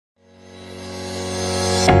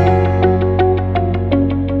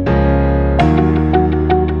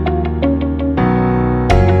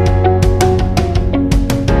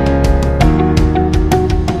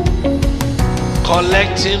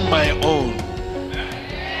getting my own.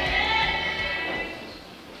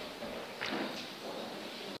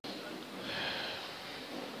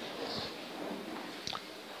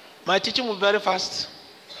 My teaching will be very fast.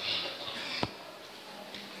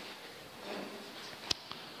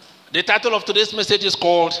 The title of today's message is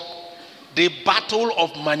called The Battle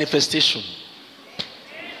of Manifestation.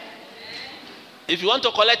 If you want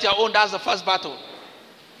to collect your own, that's the first battle.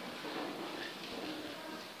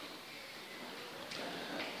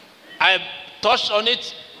 I touched on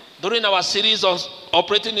it during our series on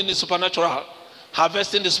operating in the supernatural,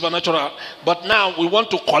 harvesting the supernatural. But now we want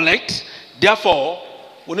to collect. Therefore,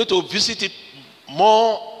 we need to visit it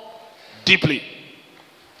more deeply.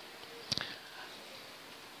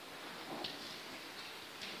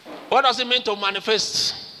 What does it mean to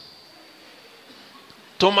manifest?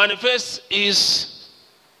 To manifest is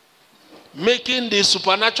making the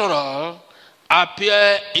supernatural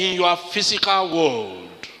appear in your physical world.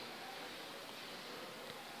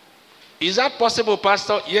 Is that possible,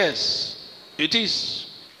 Pastor? Yes, it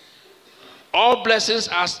is. All blessings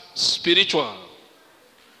are spiritual.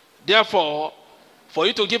 Therefore, for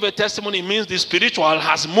you to give a testimony means the spiritual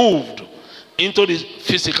has moved into the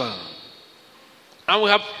physical. And we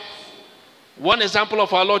have one example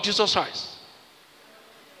of our Lord Jesus Christ.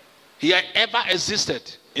 He had ever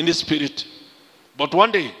existed in the spirit. But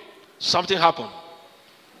one day, something happened.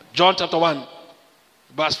 John chapter 1,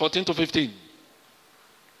 verse 14 to 15.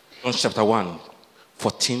 John chapter 1,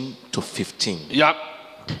 14 to 15. Yeah.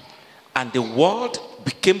 And the word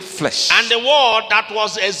became flesh. And the word that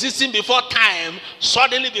was existing before time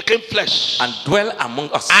suddenly became flesh. And dwelt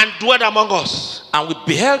among us. And dwelt among us. And we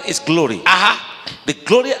beheld his glory. The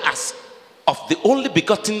glory as of the only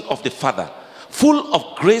begotten of the Father, full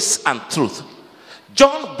of grace and truth.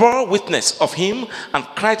 John bore witness of him and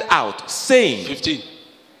cried out, saying, 15.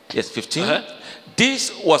 Yes, 15.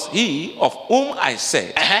 This was he of whom I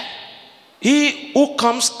said, he who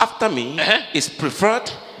comes after me is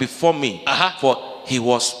preferred before me, for he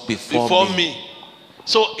was before me.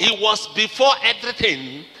 So he was before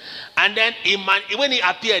everything, and then when he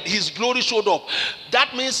appeared, his glory showed up.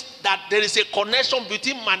 That means that there is a connection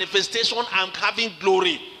between manifestation and having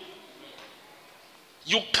glory.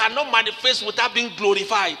 You cannot manifest without being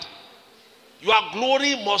glorified. Your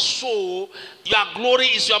glory must show. Your glory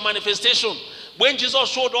is your manifestation. When Jesus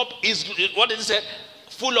showed up, what did he say?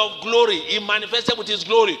 Full of glory. He manifested with his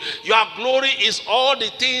glory. Your glory is all the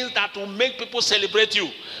things that will make people celebrate you.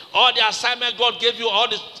 All the assignment God gave you, all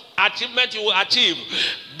the achievement you will achieve.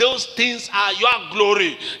 Those things are your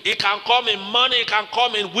glory. It can come in money, it can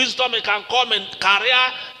come in wisdom, it can come in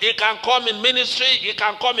career, it can come in ministry, it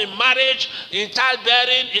can come in marriage, in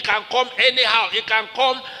childbearing, it can come anyhow. It can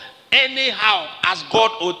come anyhow as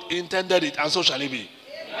God intended it, and so shall it be.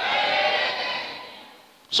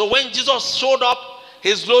 So when Jesus showed up,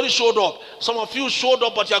 his glory showed up. Some of you showed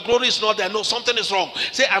up, but your glory is not there. No, something is wrong.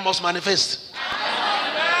 Say, I must manifest.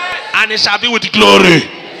 And it shall be with glory.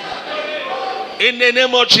 In the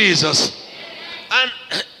name of Jesus. And,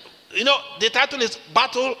 you know, the title is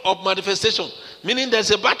Battle of Manifestation. Meaning there's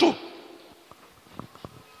a battle.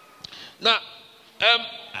 Now,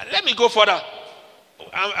 let me go further.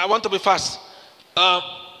 I want to be fast.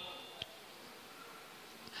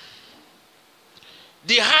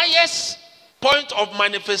 The highest point of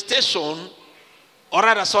manifestation, or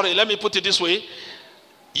rather, sorry, let me put it this way.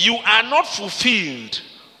 You are not fulfilled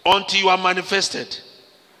until you are manifested.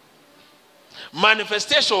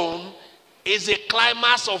 Manifestation is a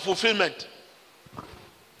climax of fulfillment.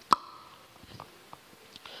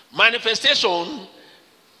 Manifestation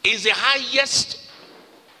is the highest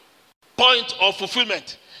point of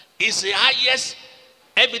fulfillment. It's the highest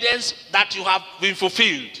evidence that you have been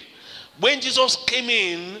fulfilled. When Jesus came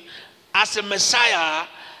in as a Messiah,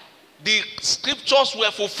 the scriptures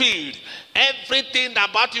were fulfilled. Everything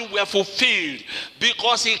about him were fulfilled,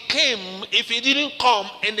 because he came. If he didn't come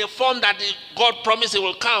in the form that God promised he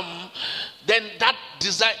will come, then that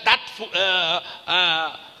desire,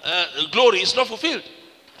 glory is not fulfilled.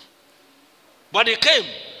 But he came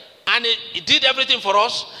and he did everything for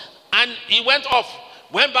us, and he went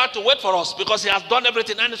back to wait for us, because he has done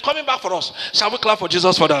everything and he's coming back for us. Shall we clap for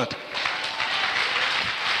Jesus for that?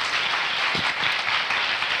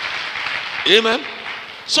 Amen.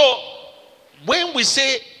 So when we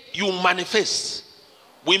say you manifest,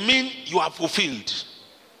 we mean you are fulfilled.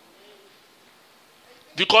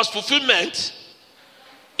 Because fulfillment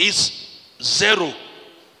is zero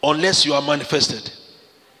unless you are manifested.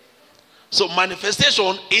 So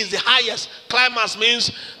manifestation is the highest. Climax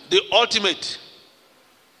means the ultimate.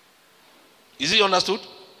 Is it understood?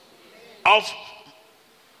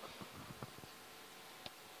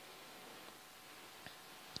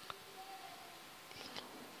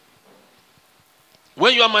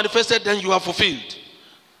 When you are manifested, then you are fulfilled.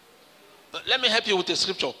 Let me help you with a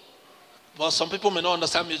scripture. But some people may not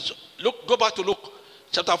understand me. Look, go back to Luke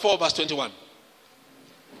chapter 4, verse 21.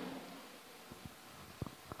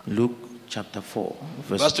 Luke chapter 4,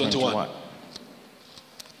 verse 21.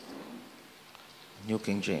 New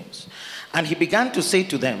King James. And he began to say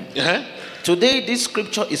to them, today this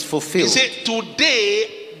scripture is fulfilled. He said,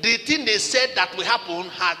 today the thing they said that will happen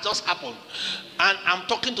has just happened. And I'm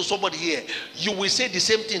talking to somebody here. You will say the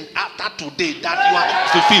same thing after today that you are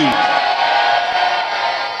fulfilled.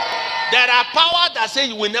 There are power that say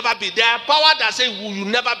you will never be. There are power that say you will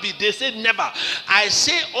never be. They say never. I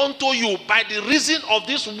say unto you, by the reason of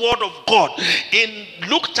this word of God, in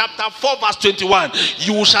Luke chapter 4 verse 21,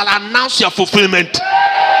 you shall announce your fulfillment.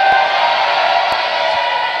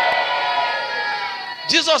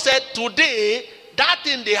 Jesus said, today, that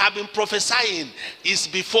thing they have been prophesying is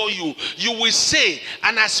before you. You will say,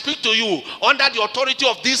 and I speak to you under the authority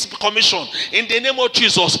of this commission in the name of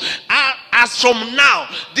Jesus. As from now,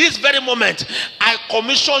 this very moment, I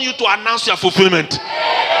commission you to announce your fulfillment.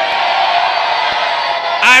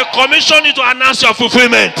 I commission you to announce your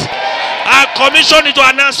fulfillment. I commission you to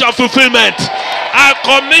announce your fulfillment. I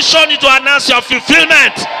commission you to announce your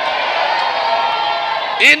fulfillment.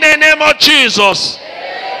 In the name of Jesus.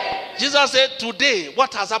 Jesus said, today,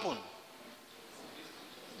 what has happened?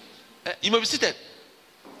 You may be seated.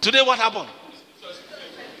 Today, what happened?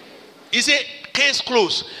 He said, case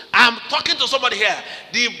closed. I'm talking to somebody here.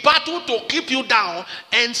 The battle to keep you down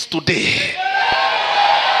ends today.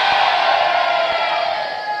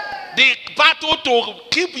 The battle to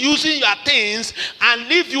keep using your things and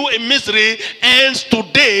leave you in misery ends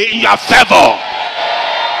today in your favor.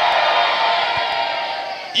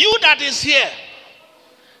 You that is here,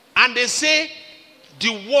 and they say the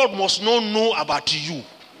world must not know about you.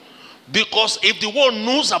 Because if the world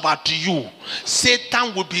knows about you,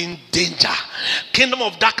 Satan will be in danger. Kingdom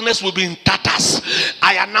of darkness will be in tatters.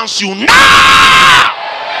 I announce you now.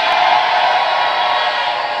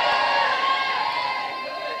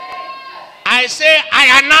 I say,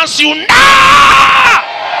 I announce you now.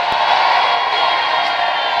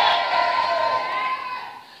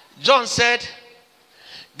 John said,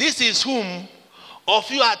 this is whom of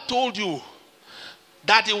you I told you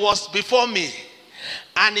that it was before me,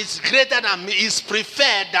 and it's greater than me, it's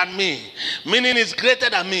preferred than me, meaning it's greater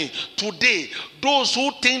than me. Today, those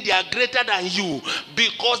who think they are greater than you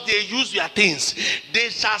because they use your things, they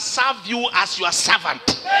shall serve you as your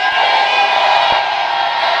servant.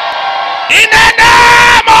 In the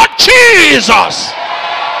name of Jesus.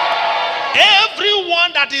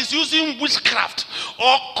 Everyone that is using witchcraft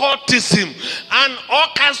or cultism and all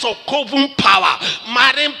kinds of coven power,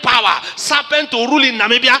 marine power, serpent to rule in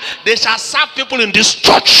Namibia, they shall serve people in this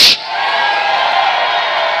church.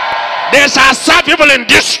 They shall serve people in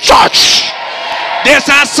this church. They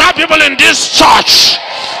shall serve people in this church.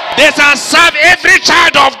 They shall serve every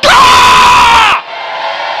child of God.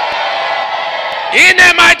 In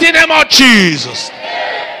the mighty name of Jesus.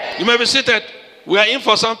 You may be seated. We are in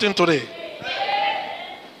for something today.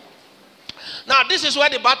 Now, this is where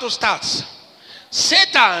the battle starts.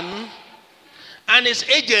 Satan and his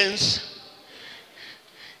agents,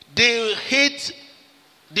 they hate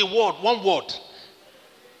the word, one word,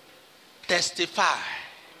 testify.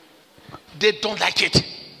 They don't like it.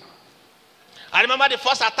 I remember the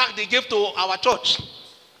first attack they gave to our church.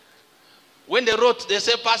 When they wrote, they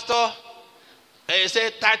said, Pastor, they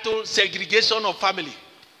said title, Segregation of Family.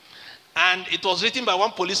 And it was written by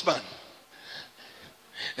one policeman.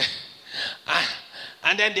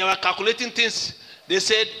 And then they were calculating things. They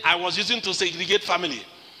said I was using to segregate family.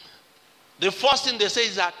 The first thing they say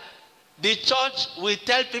is that the church will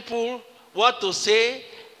tell people what to say,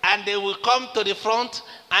 and they will come to the front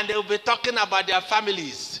and they will be talking about their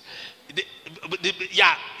families.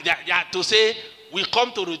 To say, we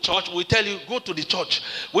come to the church, we tell you, go to the church.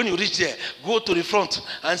 When you reach there, go to the front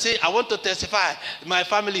and say, I want to testify, my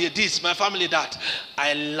family this, my family that.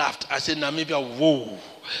 I laughed. I said, Namibia, whoa.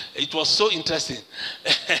 It was so interesting.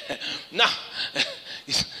 Now,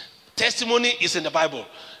 testimony is in the Bible.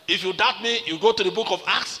 If you doubt me, you go to the book of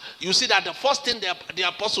Acts, you see that the first thing the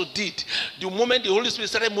apostle did, the moment the Holy Spirit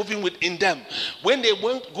started moving within them, when they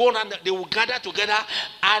go around, they will gather together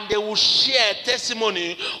and they will share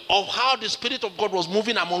testimony of how the Spirit of God was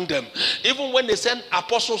moving among them. Even when they send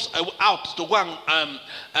apostles out to go and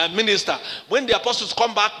minister, when the apostles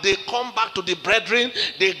come back, they come back to the brethren,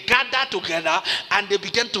 they gather together and they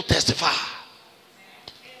begin to testify.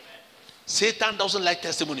 Satan doesn't like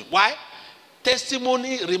testimony. Why?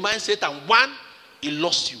 Testimony reminds Satan, one, he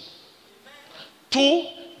lost you. Two,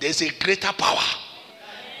 there's a greater power.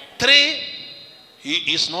 Three,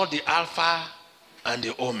 He is not the Alpha and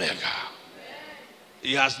the Omega.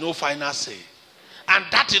 He has no final say. And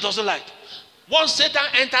that he doesn't like. Once Satan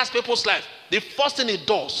enters people's life, the first thing he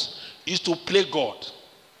does is to play God.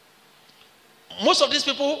 Most of these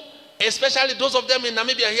people, especially those of them in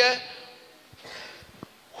Namibia here,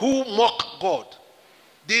 who mock God.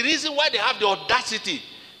 The reason why they have the audacity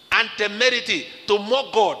and temerity to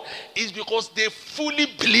mock God is because they fully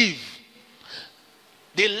believe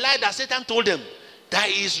the lie that Satan told them, that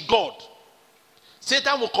he is God.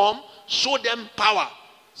 Satan will come, show them power,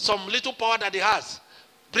 some little power that he has,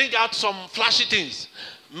 bring out some flashy things,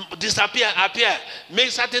 disappear, appear, make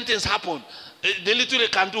certain things happen, the little they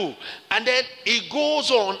can do. And then he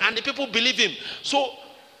goes on and the people believe him. So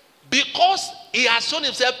because he has shown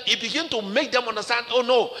himself, he begins to make them understand, oh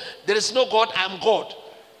no, there is no God, I am God.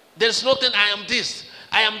 There is nothing, I am this,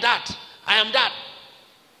 I am that, I am that.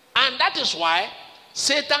 And that is why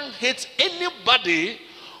Satan hates anybody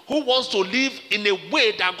who wants to live in a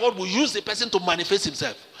way that God will use the person to manifest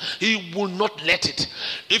himself. He will not let it.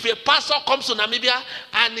 If a pastor comes to Namibia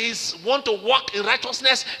and he wants to walk in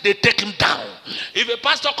righteousness, they take him down. If a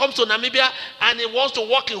pastor comes to Namibia and he wants to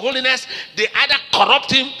walk in holiness, they either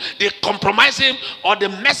corrupt him, they compromise him, or they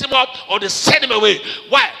mess him up, or they send him away.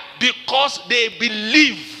 Why? Because they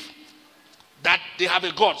believe that they have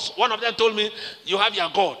a God. One of them told me, you have your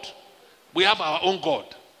God. We have our own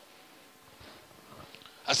God.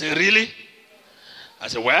 I said, really? I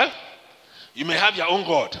said, well, you may have your own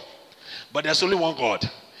God, but there's only one God,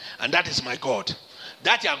 and that is my God.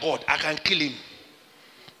 That's your God. I can kill him,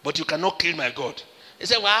 but you cannot kill my God. He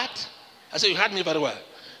said, what? I said, you heard me very well.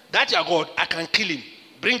 That's your God. I can kill him.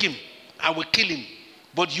 Bring him. I will kill him,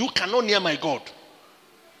 but you cannot near my God.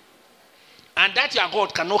 And that your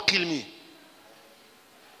God cannot kill me.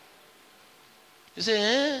 He said,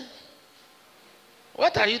 eh?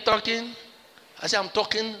 What are you talking? I said, I'm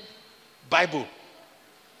talking Bible.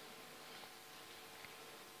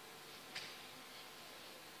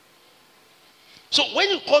 So when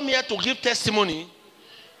you come here to give testimony,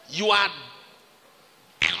 you are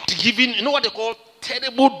giving, you know what they call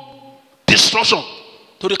terrible destruction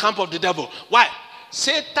to the camp of the devil. Why?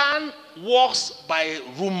 Satan works by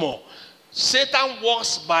rumor. Satan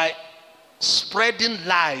works by spreading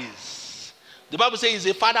lies. The Bible says he's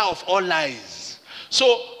a father of all lies.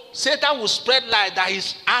 So Satan will spread lies that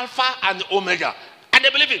he's Alpha and Omega. And they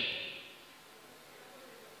believe him.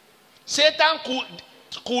 Satan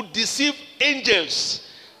could deceive angels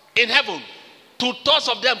in heaven. 2/3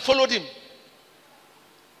 of them followed him.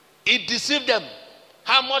 He deceived them.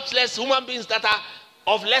 How much less human beings that are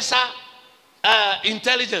of lesser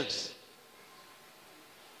intelligence?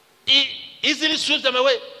 He easily sweeps them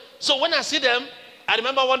away. So when I see them, I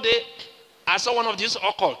remember one day I saw one of these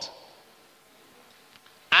occult.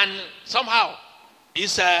 And somehow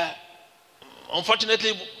it's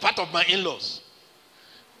unfortunately part of my in-laws.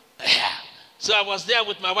 So I was there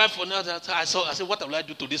with my wife for another time. I said, what will I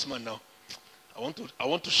do to this man now? I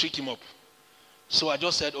want to shake him up. So I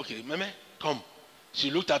just said, okay, Meme, come.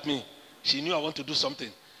 She looked at me. She knew I want to do something.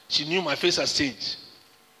 She knew my face has changed.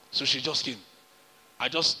 So she just came. I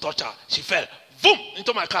just touched her. She fell. Boom!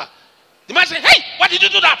 Into my car. The man said, hey, why did you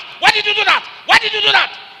do that? Why did you do that? Why did you do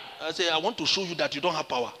that? I said, I want to show you that you don't have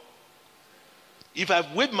power. If I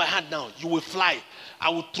wave my hand now, you will fly. I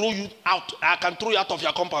will throw you out. I can throw you out of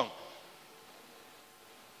your compound.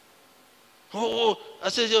 Oh, I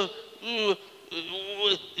said,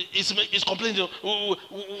 it's complaining.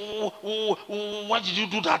 Why did you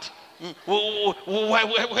do that?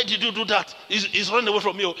 Why did you do that? He's running away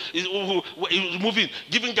from me. He's moving,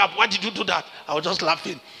 giving gap. Why did you do that? I was just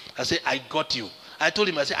laughing. I said, I got you. I told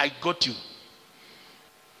him, I said, I got you.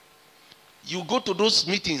 You go to those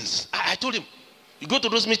meetings. I told him, you go to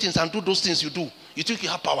those meetings and do those things you do. You think you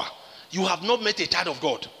have power. You have not met a child of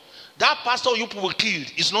God. That pastor you people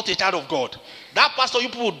killed is not a child of God. That pastor you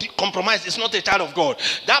people compromised is not a child of God.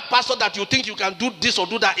 That pastor that you think you can do this or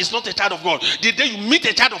do that is not a child of God. The day you meet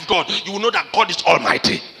a child of God, you will know that God is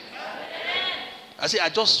almighty. I say, I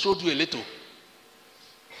just showed you a little.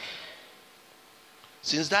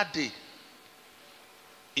 Since that day,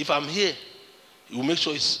 if I'm here, you will make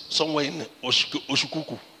sure it's somewhere in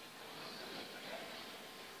Oshukuku.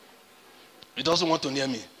 He doesn't want to near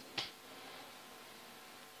me.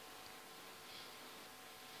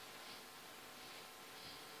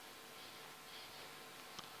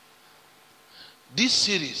 This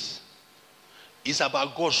series is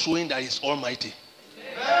about God showing that He's almighty.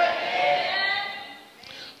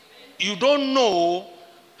 You don't know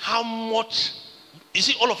how much. You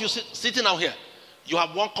see, all of you sitting out here, you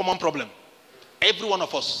have one common problem. Every one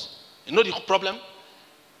of us. You know the problem?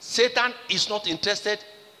 Satan is not interested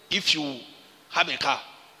if you have a car.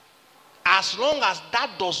 As long as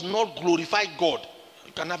that does not glorify God,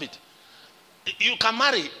 you can have it. You can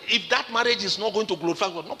marry. If that marriage is not going to glorify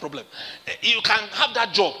God, no problem. You can have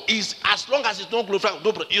that job. As long as it's not glorify God,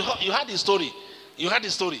 no problem. You heard the story. You heard the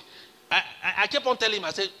story. I kept on telling him,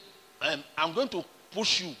 I said, I'm going to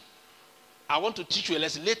push you. I want to teach you a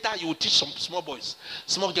lesson. Later, you will teach some small boys,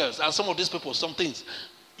 small girls, and some of these people some things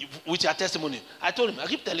with your testimony. I told him, I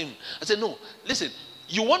keep telling him, I said, no, listen,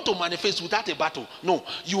 you want to manifest without a battle. No,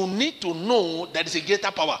 you need to know that it's a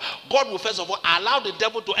greater power. God will first of all allow the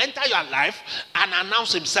devil to enter your life and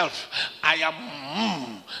announce himself. I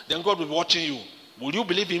am. Then God will be watching you. Will you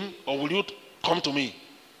believe him or will you come to me?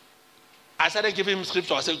 I started giving him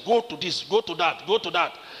scripture. I said, go to this, go to that, go to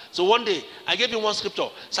that. So one day, I gave him one scripture,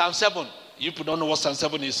 Psalm 7. You people don't know what Psalm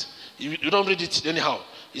 7 is. You don't read it anyhow.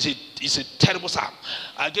 It's a terrible psalm.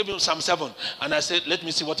 I gave him Psalm 7 and I said, let me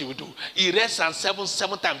see what he will do. He read Psalm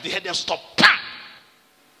 7 times. The head them stop.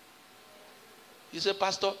 He said,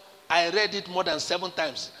 Pastor, I read it more than 7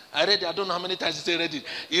 times. I read it, I don't know how many times he read it.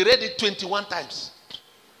 He read it 21 times.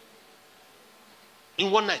 In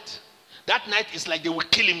one night. That night is like they will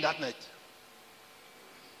kill him that night.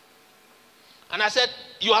 And I said,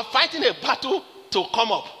 you are fighting a battle to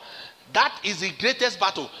come up. That is the greatest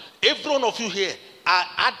battle. Every one of you here are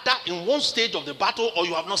either in one stage of the battle or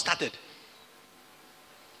you have not started.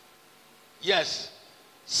 Yes.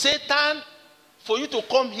 Satan, for you to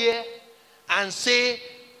come here and say,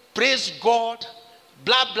 praise God,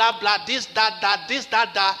 blah, blah, blah, this, that, this,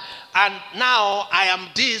 that, and now I am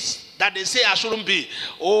this, that they say I shouldn't be.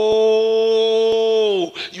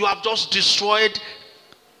 Oh, you have just destroyed.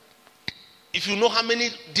 If you know how many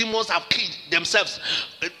demons have killed themselves,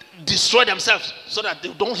 destroyed themselves, so that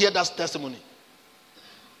they don't hear that testimony.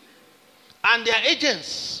 And their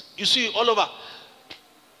agents, you see all over.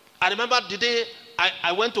 I remember the day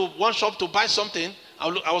I went to one shop to buy something.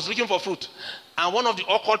 I was looking for fruit. And one of the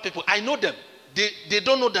occult people, I know them. They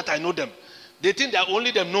don't know that I know them. They think that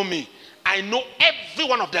only them know me. I know every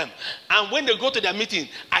one of them. And when they go to their meeting,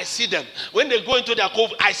 I see them. When they go into their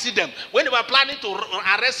cove, I see them. When they were planning to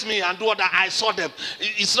arrest me and do all that, I saw them.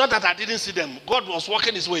 It's not that I didn't see them. God was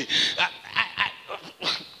working his way.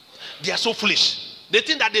 They are so foolish. They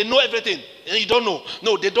think that they know everything. And you don't know.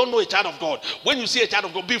 No, they don't know a child of God. When you see a child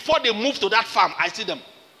of God, before they move to that farm, I see them.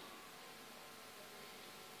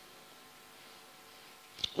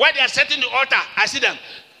 While they are setting the altar, I see them.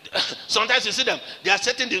 Sometimes you see them. They are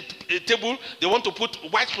setting the table. They want to put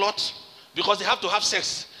white cloth because they have to have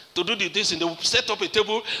sex to do this. And they will set up a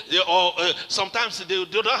table. Sometimes they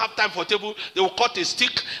don't have time for a table. They will cut a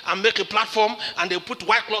stick and make a platform. And they put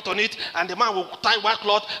white cloth on it. And the man will tie white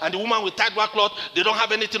cloth. And the woman will tie white cloth. They don't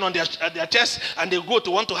have anything on their chest. And they go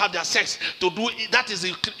to want to have their sex. That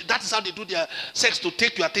is how they do their sex, to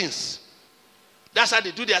take your things. That's how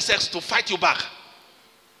they do their sex, to fight you back.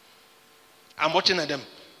 I'm watching at them.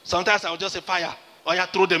 Sometimes I'll just say fire. Or you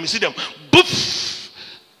throw them. You see them. Boof!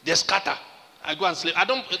 They scatter. I go and sleep.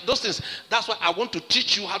 Those things. That's why I want to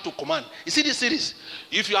teach you how to command. You see this series?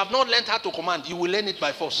 If you have not learned how to command, you will learn it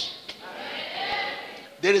by force.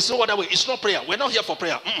 There is no other way. It's not prayer. We're not here for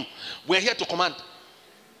prayer. We're here to command.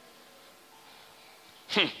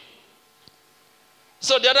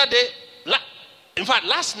 So the other day, in fact,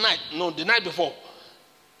 last night, no, the night before,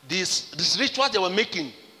 this ritual they were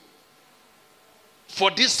making for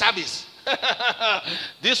this service.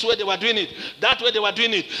 This way they were doing it. That way they were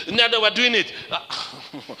doing it. Now they were doing it.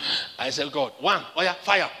 I said, God, one, oh yeah,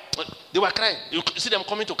 fire. They were crying. You see them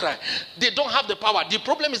coming to cry. They don't have the power. The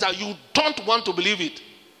problem is that you don't want to believe it.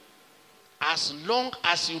 As long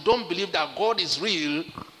as you don't believe that God is real,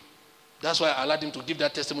 that's why I allowed him to give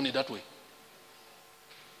that testimony that way.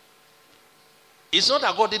 It's not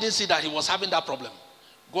that God didn't see that he was having that problem.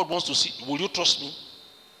 God wants to see, will you trust me?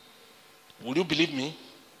 Will you believe me?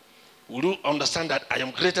 Will you understand that I am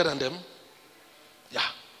greater than them? Yeah.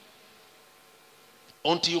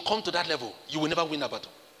 Until you come to that level, you will never win a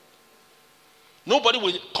battle. Nobody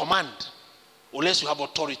will command unless you have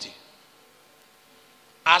authority.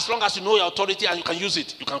 As long as you know your authority and you can use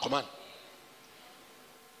it, you can command.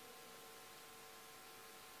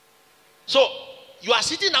 So, you are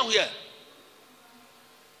sitting down here.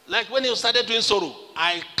 Like when he started doing sorrow,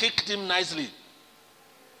 I kicked him nicely.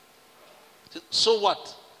 So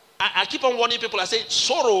what? I keep on warning people. I say,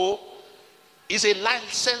 sorrow is a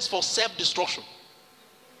license for self-destruction.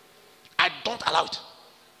 I don't allow it.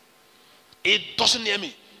 It doesn't near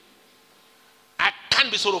me. I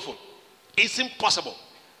can't be sorrowful. It's impossible.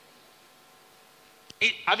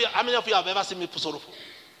 How many of you have ever seen me sorrowful?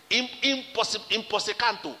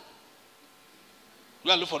 Impossible.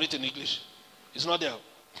 Go and look for it in English. It's not there.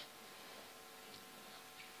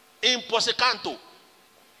 Imposicanto.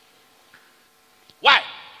 Why?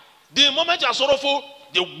 The moment you are sorrowful,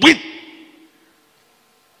 they win.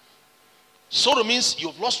 Sorrow means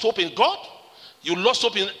you've lost hope in God. You lost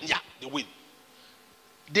hope in, they win.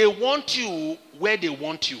 They want you where they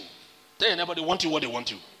want you. Tell your neighbor, they want you where they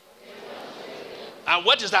want you. And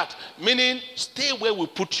what is that? Meaning, stay where we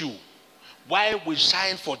put you. Why we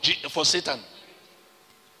shine for Satan?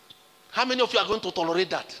 How many of you are going to tolerate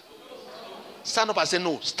that? Stand up and say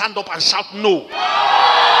no. Stand up and shout no.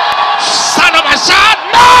 Stand up and shout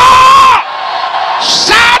no!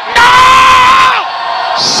 Shout no!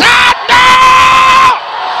 Shout no!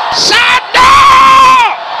 Shout no!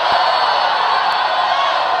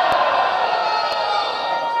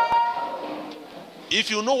 If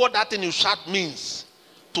you know what that thing you shout means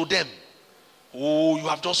to them, oh, you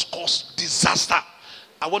have just caused disaster.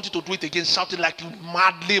 I want you to do it again, shouting like you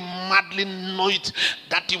madly know it,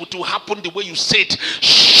 that it will happen the way you say it.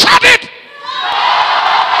 Shout it!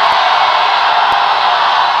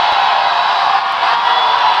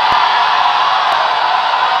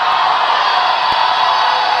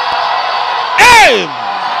 Aim!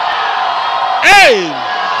 Aim!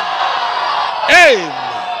 Aim!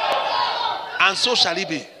 And so shall it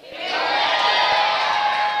be.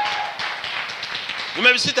 You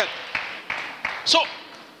may be seated. So,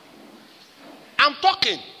 I'm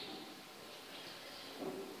talking.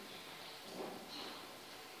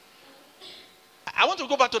 I want to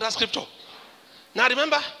go back to that scripture. Now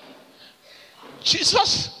remember,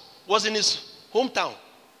 Jesus was in his hometown.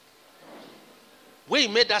 Where he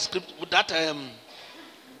made that script, that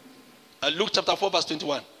Luke chapter 4 verse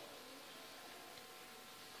 21.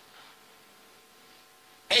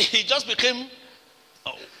 He just became,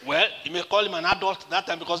 well, you may call him an adult that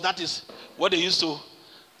time, because that is what they used to,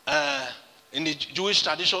 in the Jewish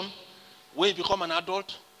tradition, when you become an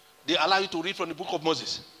adult, they allow you to read from the book of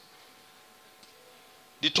Moses.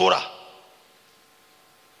 The Torah.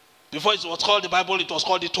 Before it was called the Bible, it was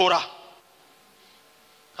called the Torah.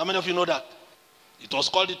 How many of you know that? It was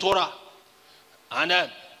called the Torah.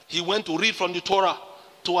 And he went to read from the Torah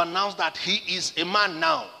to announce that he is a man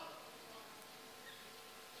now.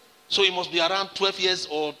 So he must be around 12 years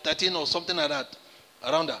or 13 or something like that.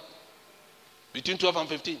 Around that. Between 12 and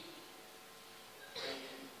 15.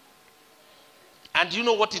 And do you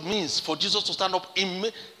know what it means for Jesus to stand up?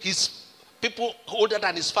 His people older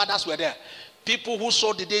than his fathers were there. People who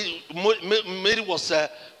saw the day Mary was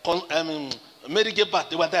Mary gave birth,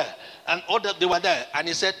 they were there. And other, they were there. And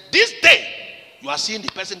he said, this day, you are seeing the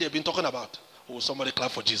person they've been talking about. Oh, somebody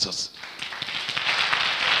clap for Jesus.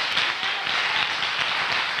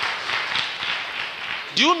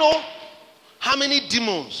 Do you know how many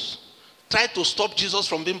demons tried to stop Jesus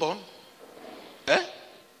from being born? Eh?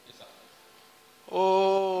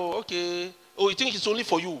 Oh, okay. Oh, you think it's only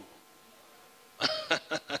for you?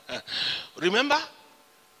 Remember,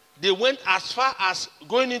 they went as far as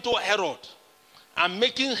going into Herod and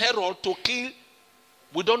making Herod to kill.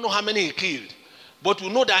 We don't know how many he killed, but we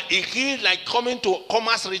know that he killed, like coming to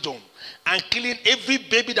Commerce region and killing every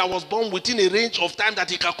baby that was born within a range of time that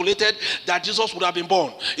he calculated that Jesus would have been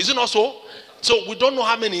born. Is it not so? So we don't know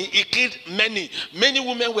how many. He killed many. Many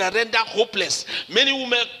women were rendered hopeless. Many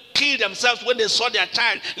women killed themselves when they saw their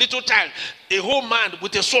child, little child, a whole man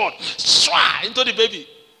with a sword, swah into the baby.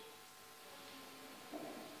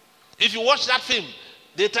 If you watch that film,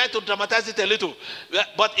 they try to dramatize it a little.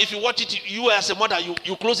 But if you watch it, you as a mother,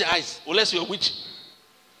 you close your eyes, unless you're a witch.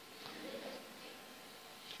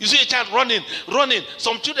 You see a child running.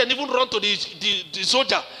 Some children even run to the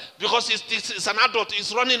soldier because it's an adult.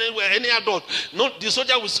 He's running anywhere, any adult. No, the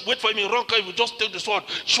soldier will wait for him in wrong car. He will just take the sword,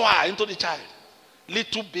 shwa, into the child.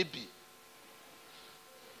 Little baby.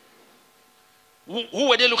 Who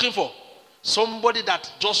were they looking for? Somebody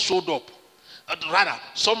that just showed up. Rather,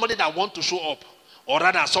 somebody that want to show up. Or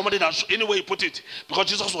rather, somebody that, anyway you put it. Because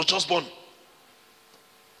Jesus was just born.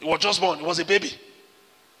 He was just born. He was a baby.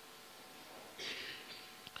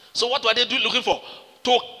 So what were they looking for?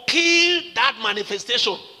 To kill that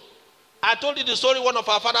manifestation. I told you the story one of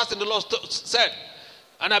our fathers in the Lord said.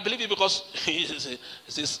 And I believe it because he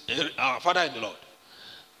is our father in the Lord.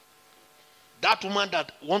 That woman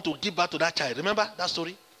that want to give birth to that child. Remember that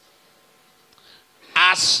story?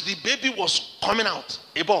 As the baby was coming out,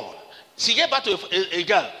 a boy. She gave birth to a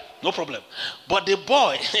girl. No problem. But the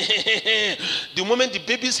boy, the moment the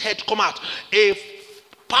baby's head come out, a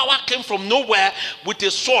power came from nowhere with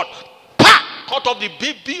a sword. Pa! Cut off the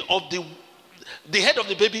baby of the head of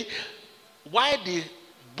the baby. While the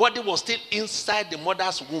body was still inside the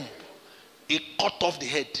mother's womb, it cut off the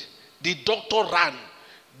head. The doctor ran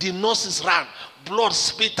The nurses ran. Blood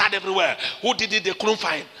splattered everywhere. Who did it? They couldn't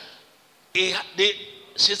find.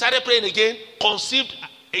 She started praying again, conceived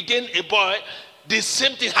again a boy. The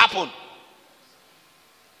same thing happened.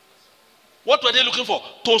 What were they looking for?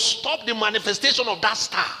 To stop the manifestation of that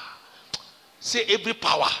star. Say every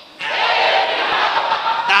power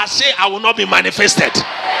that say I will not be manifested.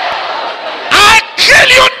 I kill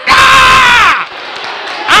you now.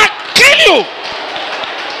 I kill you.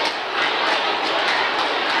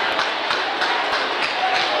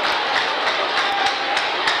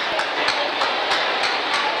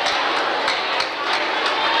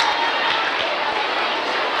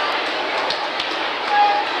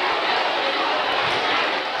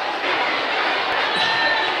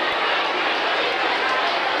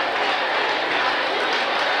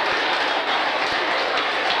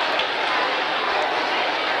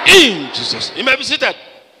 In Jesus. You may be seated.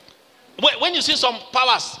 When you see some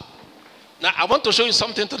powers, now I want to show you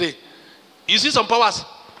something today. You see some powers,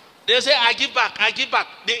 they say, I give back, I give back.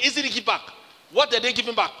 They easily give back. What are they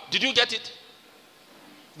giving back? Did you get it?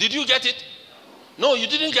 Did you get it? No, you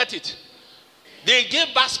didn't get it. They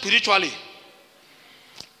gave back spiritually.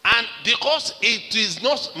 And because it is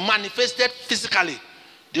not manifested physically,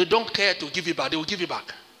 they don't care to give it back. They will give it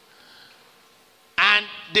back. And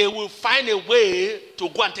they will find a way to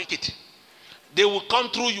go and take it. They will come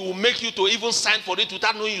through, you will make you to even sign for it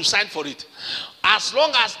without knowing you signed for it. As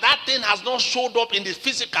long as that thing has not showed up in the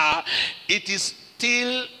physical, it is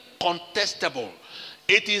still contestable.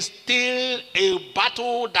 It is still a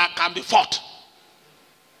battle that can be fought.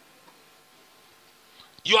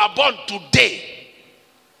 You are born today.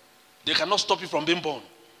 They cannot stop you from being born.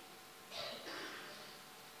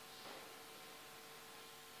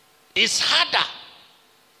 It's harder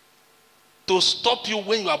to stop you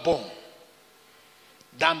when you are born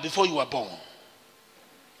than before you were born.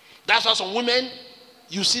 That's why some women,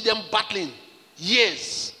 you see them battling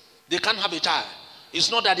years. They can't have a child.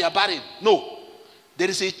 It's not that they are barren. No. There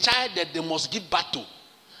is a child that they must give birth to.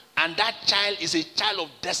 And that child is a child of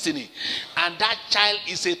destiny. And that child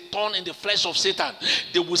is a thorn in the flesh of Satan.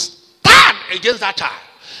 They will stand against that child.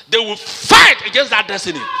 They will fight against that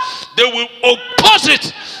destiny. They will oppose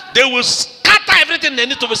it. They will scatter everything they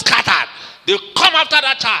need to be scattered. They come after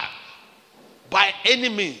that child by any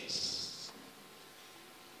means.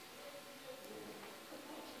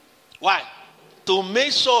 Why? To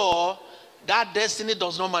make sure that destiny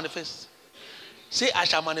does not manifest. Say, I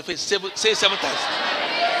shall manifest. Say 7 times.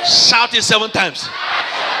 Shout it 7 times.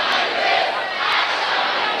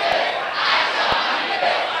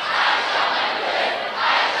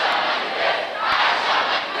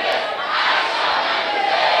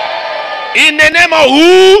 In the name of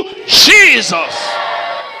who? Jesus.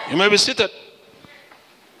 You may be seated.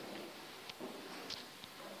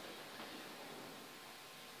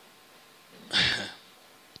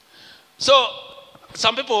 So,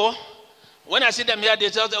 some people, when I see them here, they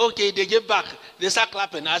say, okay, they give back. They start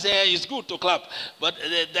clapping. I say, it's good to clap. But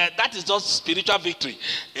that is just spiritual victory.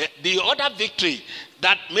 The other victory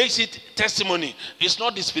that makes it testimony is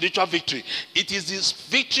not the spiritual victory. It is this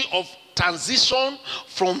victory of transition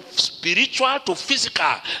from spiritual to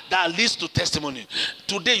physical that leads to testimony.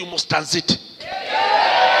 Today you must transit.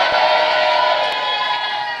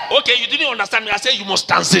 Okay, you didn't understand me. I said you must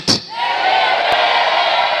transit.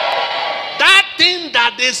 That thing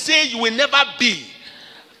that they say you will never be,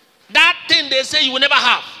 that thing they say you will never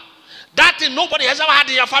have, that thing nobody has ever had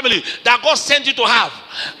in your family that God sent you to have,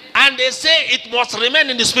 and they say it must remain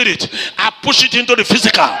in the spirit, I push it into the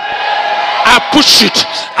physical. I push it.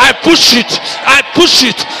 I push it. I push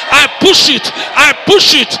it. I push it. I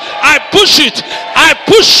push it. I push it. I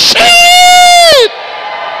push it.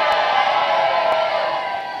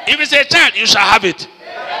 If it's a child, you shall have it.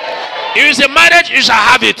 If it's a marriage, you shall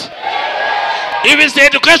have it. If it's the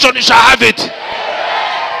education, you shall have it.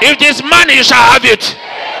 If it is money, you shall have it.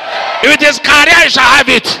 If it is career, you shall have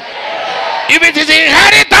it. If it is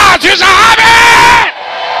inheritance, you shall have it.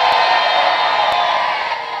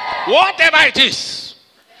 Whatever it is,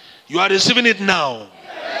 you are receiving it now.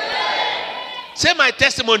 Say my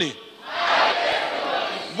testimony.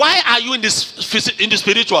 Why are you in the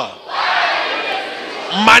spiritual?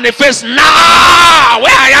 Manifest now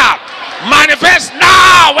where I am. Manifest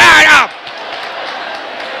now where I am.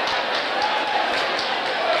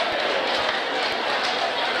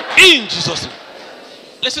 In Jesus' name.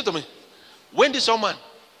 Listen to me. When this young man,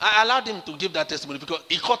 I allowed him to give that testimony because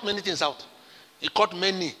he caught many things out. He caught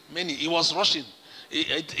many. He was rushing.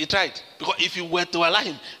 He tried. Because if you were to allow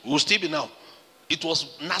him, he would still be now. It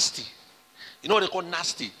was nasty. You know what they call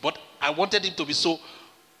nasty? But I wanted him to be so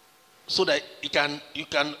that you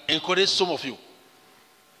can encourage some of you.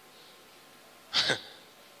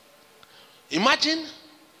 Imagine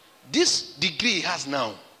this degree he has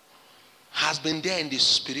now has been there in the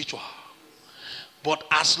spiritual. But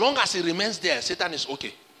as long as he remains there, Satan is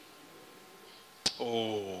okay.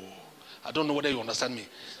 Oh, I don't know whether you understand me.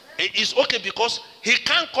 It's okay because he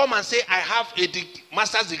can't come and say, I have a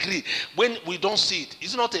master's degree when we don't see it.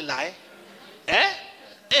 Is it not a lie?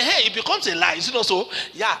 It becomes a lie. Is it not so?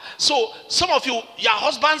 Yeah. So some of you, your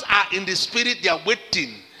husbands are in the spirit, they are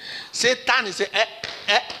waiting. Satan is saying,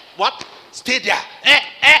 what? Stay there.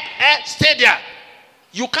 Stay there.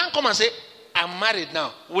 You can't come and say, I'm married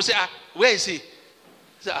now. We'll say, where is he?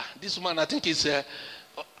 Say, this woman, I think is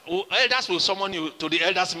elders will summon you to the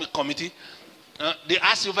elders committee. They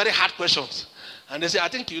ask you very hard questions. And they say, I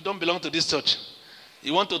think you don't belong to this church.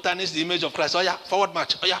 You want to tarnish the image of Christ. Oh yeah, forward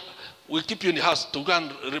march. Oh yeah, we'll keep you in the house to go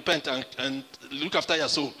and repent and look after your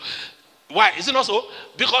soul. Why? Is it not so?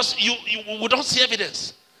 Because we don't see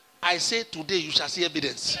evidence. I say today you shall see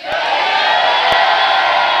evidence.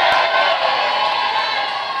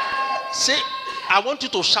 Say, I want you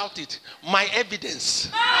to shout it. My evidence.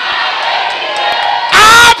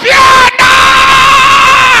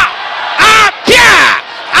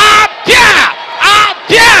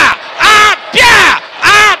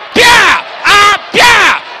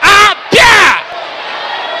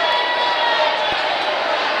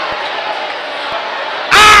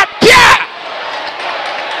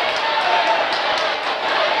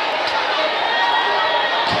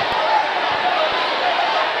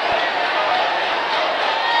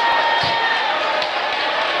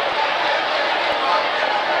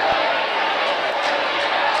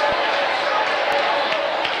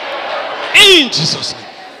 In Jesus' name.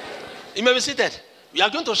 You may be seated. We are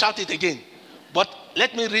going to shout it again. But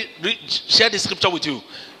let me share the scripture with you.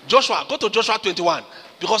 Joshua, go to Joshua 21.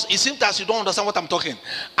 Because it seems that you don't understand what I'm talking.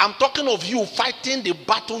 I'm talking of you fighting the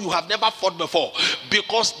battle you have never fought before.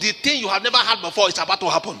 Because the thing you have never had before is about to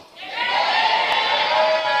happen.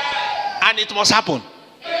 And it must happen.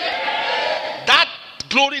 That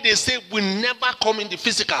glory they say will never come in the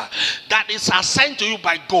physical. That is assigned to you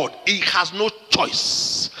by God. It has no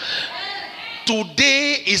choice.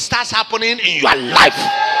 Today it starts happening in your life.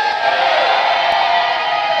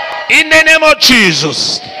 In the name of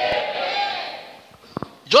Jesus.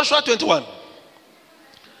 Joshua 21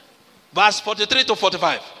 verse 43 to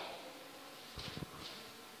 45.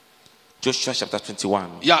 Joshua chapter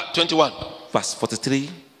 21. Yeah, 21. Verse 43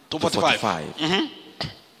 to 45. Mm-hmm.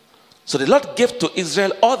 So the Lord gave to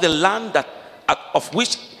Israel all the land that of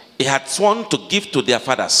which he had sworn to give to their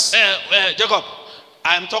fathers. Jacob,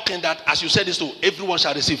 I am talking that as you said this to, everyone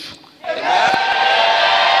shall receive.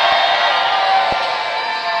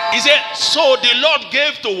 He said, so the Lord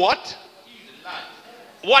gave to what?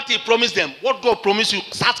 What he promised them. What God promised you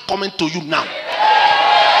starts coming to you now.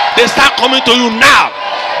 They start coming to you now.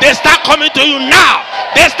 They start coming to you now.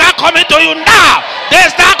 They start coming to you now. They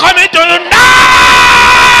start coming to you now.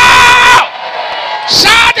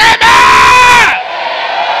 Shout amen.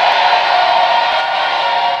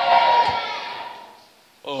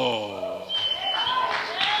 Oh.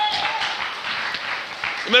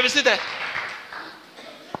 You may be seated.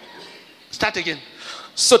 Start again.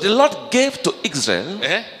 So the Lord gave to Israel,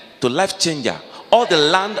 to Life Changer, all the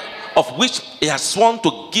land of which he has sworn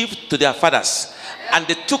to give to their fathers, and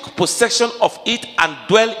they took possession of it and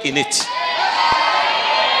dwell in it.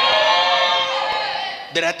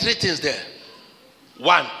 There are three things there.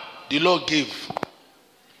 One, the Lord gave.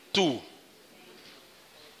 Two,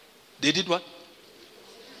 they did what?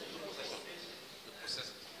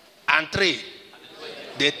 And three,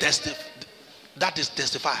 they testify. That is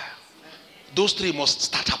testify. Those three must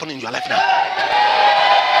start happening in your life now.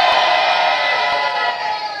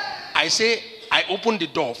 I say, I open the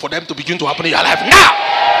door for them to begin to happen in your life now.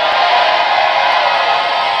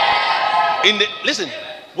 Listen,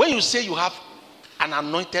 when you say you have an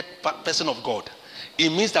anointed person of God, it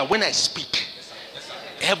means that when I speak,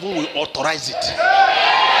 heaven will authorize it.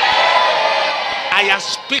 I am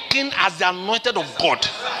speaking as the anointed of God,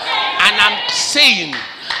 and I'm saying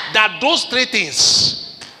that those three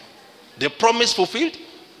things, the promise fulfilled,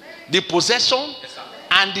 the possession,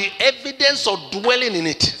 and the evidence of dwelling in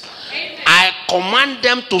it, I command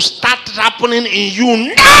them to start happening in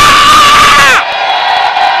you now.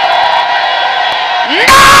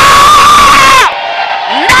 Now!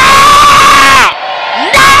 Now!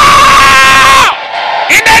 Now!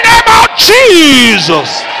 In the name of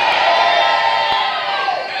Jesus.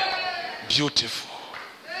 Beautiful.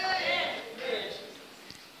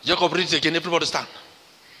 Jacob, read it again. Everybody stand.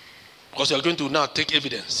 Because you are going to now take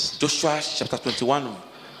evidence. Joshua chapter 21,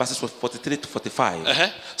 verses 43 to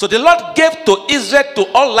 45. So the Lord gave to Israel, to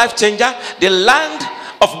all life changer, the land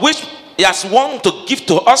of which he has sworn to give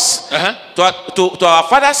to us, to our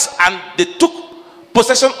fathers, and they took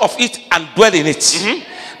possession of it and dwell in it.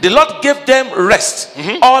 The Lord gave them rest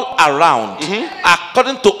all around,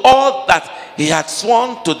 according to all that he had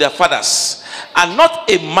sworn to their fathers. And not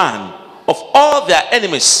a man of all their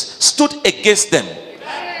enemies stood against them.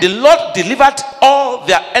 The Lord delivered all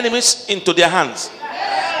their enemies into their hands.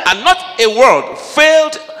 And not a word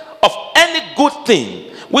failed of any good thing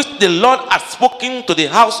which the Lord had spoken to the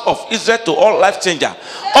house of Israel, to all life changer.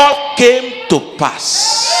 All came to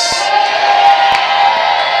pass.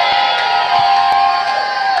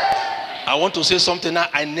 I want to say something that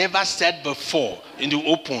I never said before in the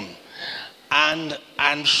open. And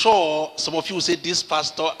I'm sure some of you will say this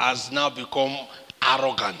pastor has now become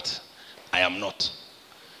arrogant. I am not.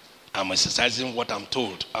 I'm exercising what I'm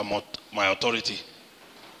told. I'm not my authority.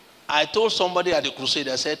 I told somebody at the crusade,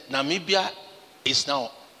 I said, Namibia is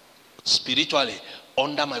now spiritually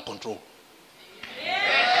under my control.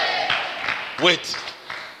 Wait.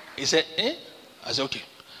 He said, eh? I said, okay.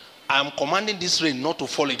 I'm commanding this rain not to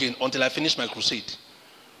fall again until I finish my crusade.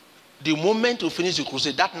 The moment you finish the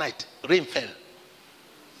crusade, that night, rain fell.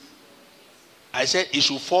 I said it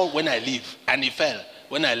should fall when I leave, and it fell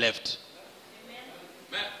when I left.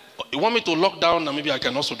 Amen. You want me to lock down, and maybe I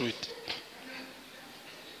can also do it.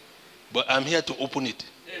 But I'm here to open it.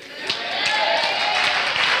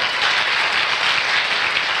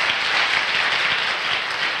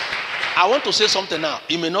 I want to say something now.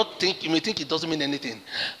 You may think it doesn't mean anything.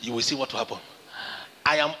 You will see what will happen.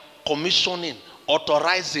 I am commissioning,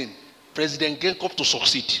 authorizing President Genkop to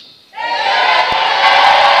succeed.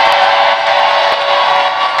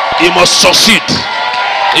 He must succeed.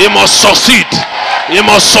 He must succeed. He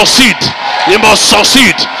must succeed. He must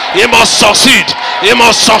succeed. He must succeed. He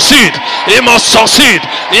must succeed. He must succeed.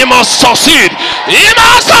 He must succeed. He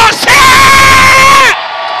must succeed.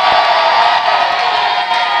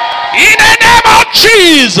 In the name of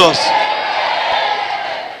Jesus.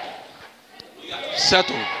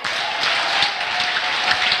 Settle.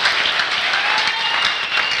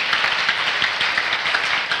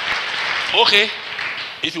 Okay.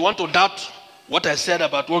 If you want to doubt what I said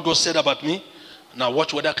about what God said about me, now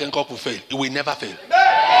watch whether Kenkop will fail. It will never fail.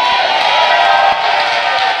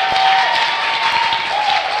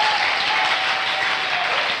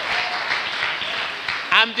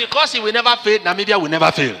 And because it will never fail, Namibia will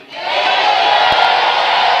never fail.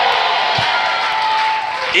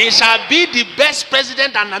 He shall be the best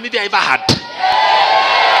president that Namibia ever had.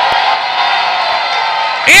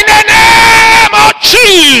 In the name of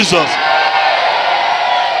Jesus.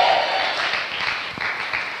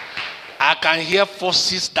 I can hear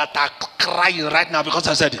forces that are crying right now because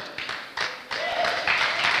I said it.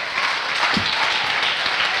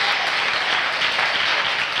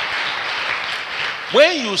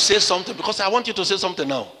 When you say something, because I want you to say something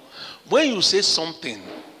now. When you say something,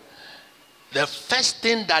 the first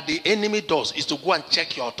thing that the enemy does is to go and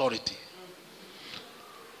check your authority.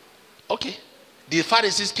 Okay. The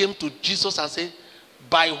Pharisees came to Jesus and said,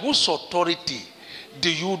 by whose authority do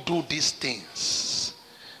you do these things?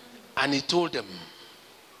 And he told them,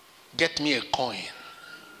 get me a coin.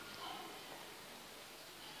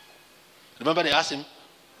 Remember they asked him,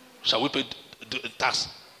 shall we pay the tax?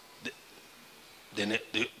 The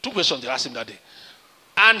two questions they asked him that day.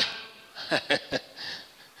 And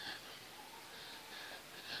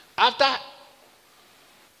after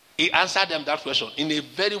he answered them that question in a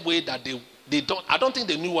very way that they don't, I don't think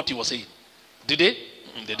they knew what he was saying. Did they?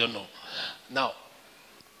 They don't know. Now,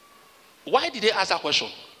 why did they ask that question?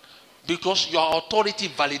 Because your authority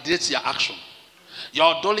validates your action.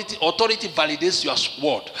 Your authority validates your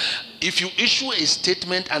word. If you issue a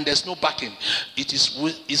statement and there's no backing,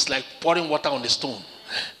 it's like pouring water on the stone.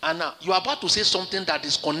 And now you are about to say something that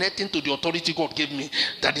is connecting to the authority God gave me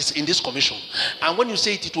that is in this commission. And when you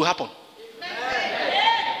say it, it will happen.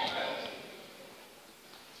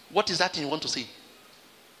 What is that thing you want to say?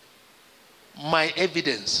 My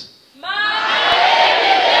evidence.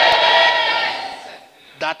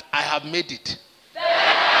 That I have made it.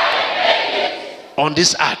 On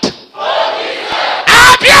this earth.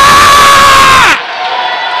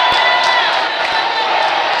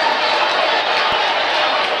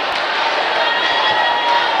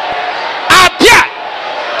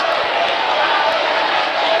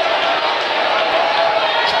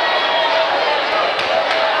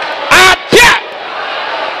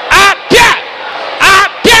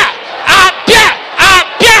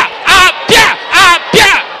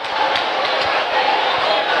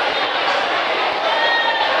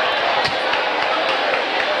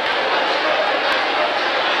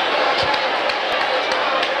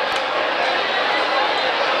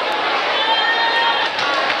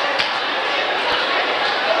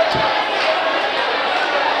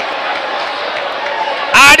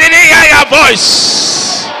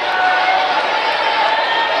 voice.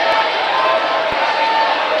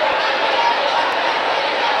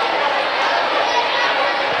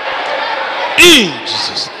 In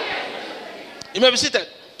Jesus. You may be seated.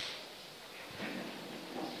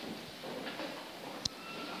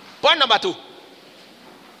 Point number 2.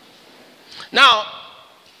 Now,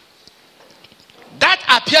 that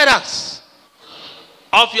appearance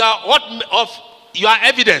of your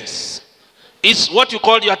evidence is what you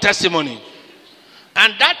call your testimony.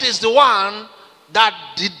 And that is the one that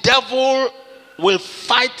the devil will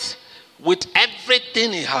fight with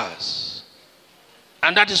everything he has.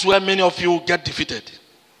 And that is where many of you get defeated.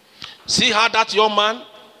 See how that young man,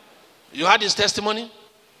 you had his testimony?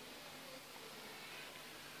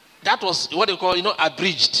 That was what they call,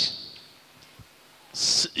 abridged.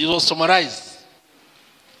 It was summarized.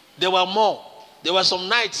 There were more. There were some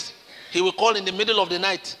nights he will call in the middle of the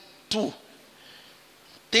night, 2.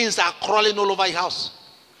 Things are crawling all over your house.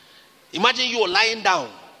 Imagine you are lying down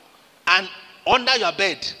and under your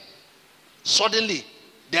bed, suddenly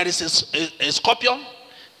there is a scorpion,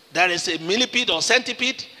 there is a millipede or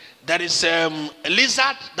centipede, there is a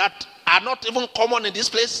lizard that are not even common in this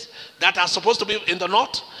place, that are supposed to be in the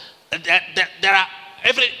north. There are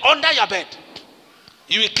under your bed.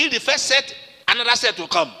 You will kill the first set, another set will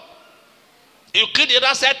come. You kill the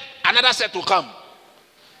other set, another set will come.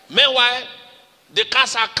 Meanwhile, the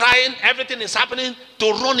cats are crying, everything is happening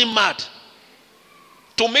to run him mad,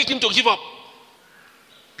 to make him to give up.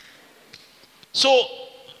 So,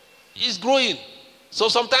 he's growing. So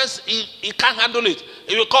sometimes he can't handle it.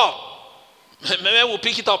 He will call. Maybe we'll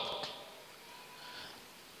pick it up.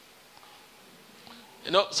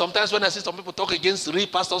 Sometimes when I see some people talk against real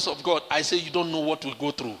pastors of God, I say, you don't know what we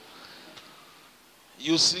go through.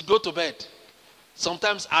 You see, go to bed.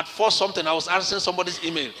 Sometimes at 4 something, I was answering somebody's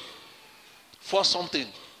email. 4 something.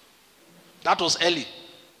 That was early.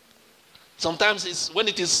 Sometimes when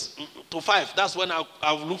it is to 5, that's when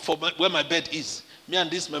I'll look for where my bed is. Me and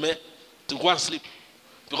this meme to go and sleep.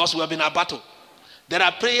 Because we have been in a battle. There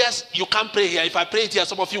are prayers you can't pray here. If I pray it here,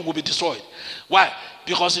 some of you will be destroyed. Why?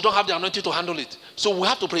 Because you don't have the anointing to handle it. So we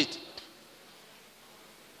have to pray it.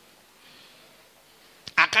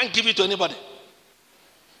 I can't give it to anybody.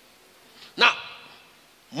 Now,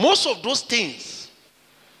 most of those things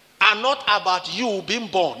are not about you being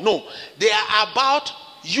born. No, they are about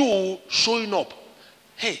you showing up.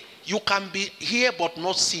 Hey, you can be here but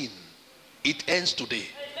not seen. It ends today.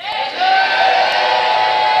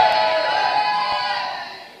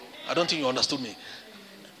 I don't think you understood me.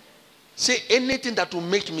 Say anything that will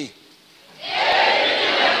make me.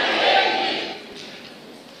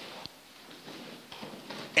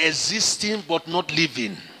 Existing but not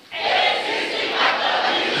living.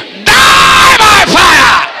 Die by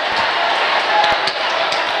fire!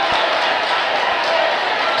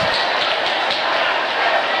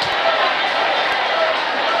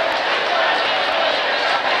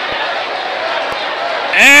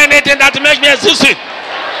 Anything that makes me existing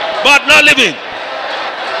but not living,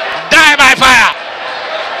 die by fire.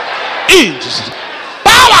 In Jesus.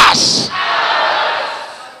 Powers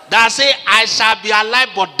that say I shall be alive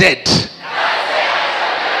but dead.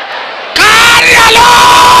 Carry a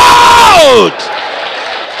load.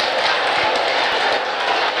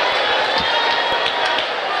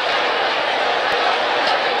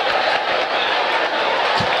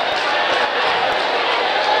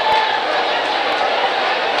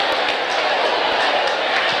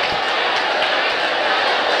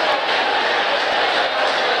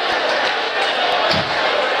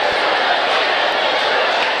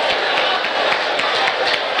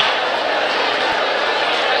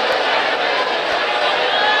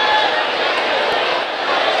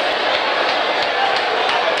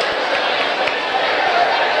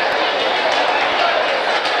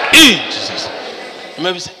 Jesus.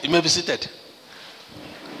 You may be seated.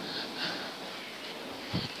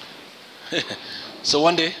 So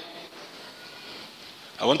one day,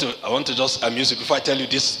 I want to just amuse you. Before I tell you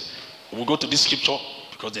this, we'll go to this scripture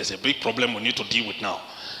because there's a big problem we need to deal with now.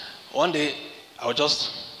 One day, I will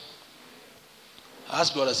just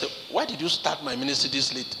ask God, I said, why did you start my ministry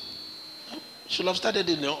this late? You should have started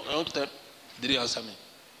in a long time. Did he answer me?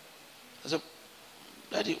 I said,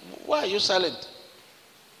 Daddy, why are you silent?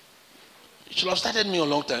 You should have started me a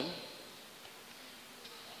long time.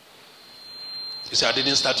 He said, I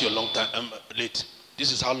didn't start you a long time late.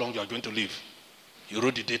 This is how long you are going to live. He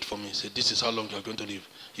wrote the date for me. He said, this is how long you are going to live.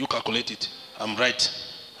 You calculate it. I'm right.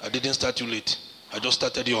 I didn't start you late. I just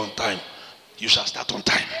started you on time. You shall start on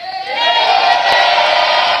time.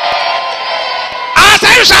 I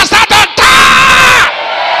said you shall start on time.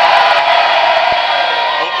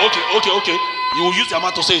 Okay. You will use your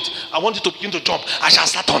mouth to say it. I want you to begin to jump. I shall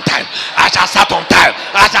start on time. I shall start on time.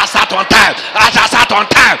 I shall start on time. I shall start on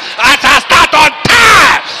time. I shall start on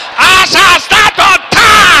time. I shall start on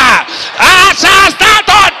time. I shall start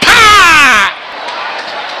on time.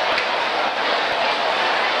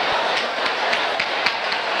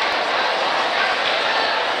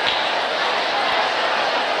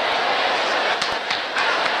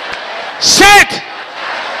 Say it.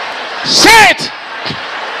 Say it.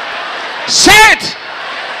 Say it.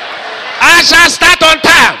 I shall start on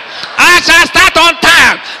time. I shall start on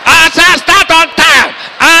time. I shall start on time.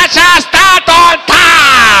 I shall start on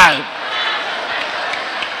time.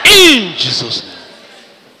 In Jesus' name.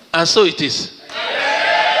 And so it is.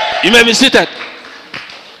 You may be seated.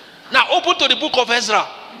 Now open to the book of Ezra.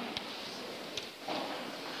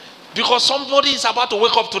 Because somebody is about to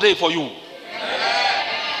wake up today for you.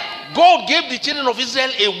 God gave the children of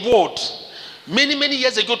Israel a word many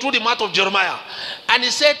years ago through the mouth of Jeremiah. And he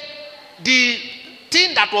said, the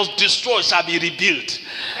thing that was destroyed shall be rebuilt.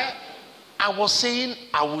 I was saying,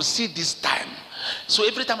 I will see this time. So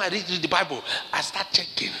every time I read the Bible, I start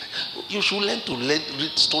checking. You should learn to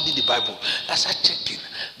study the Bible. I start checking.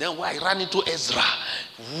 Then when I ran into Ezra,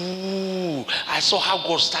 I saw how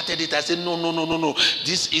God started it. I said, no.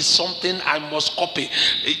 This is something I must copy.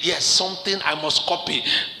 Yes, something I must copy.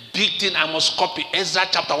 Big thing I must copy. Ezra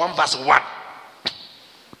chapter 1 verse 1.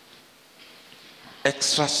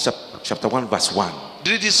 Ezra chapter 1 verse 1.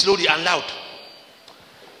 Read it slowly and loud.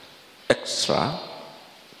 Ezra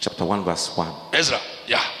chapter 1 verse 1. Ezra,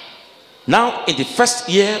 yeah. Now in the first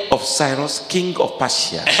year of Cyrus, king of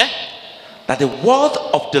Persia, that the word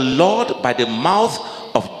of the Lord by the mouth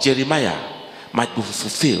of Jeremiah might be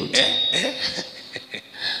fulfilled.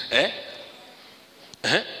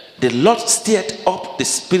 The Lord stirred up the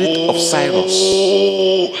spirit of Cyrus.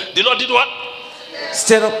 The Lord did what?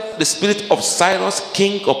 Stirred up the spirit of Cyrus,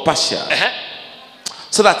 king of Persia,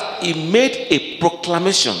 so that he made a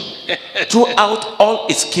proclamation throughout all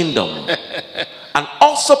his kingdom, and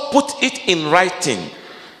also put it in writing,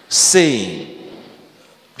 saying,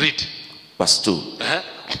 read verse 2.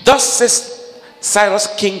 Thus says Cyrus,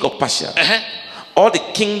 king of Persia, all the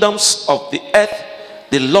kingdoms of the earth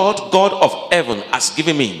the Lord God of heaven has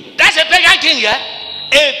given me. That's a pagan king, yeah?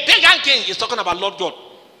 A pagan king is talking about Lord God.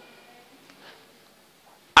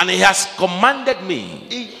 And he has commanded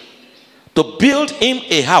me to build him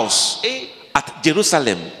a house at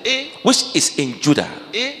Jerusalem, which is in Judah.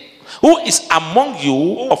 Who is among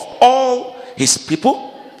you of all his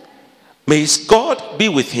people? May his God be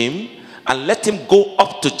with him, and let him go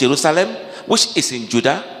up to Jerusalem, which is in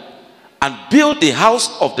Judah, and build the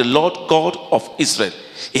house of the Lord God of Israel.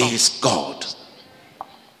 He is God.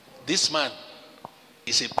 This man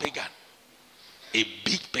is a pagan, a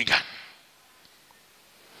big pagan.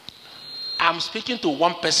 I'm speaking to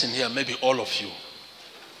one person here, maybe all of you,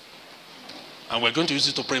 and we're going to use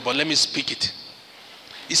it to pray, but let me speak it.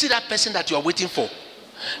 You see that person that you are waiting for,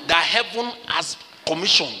 that heaven has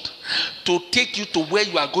commissioned to take you to where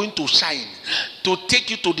you are going to shine, to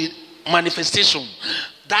take you to the manifestation,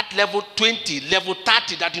 that level 20, level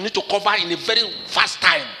 30 that you need to cover in a very fast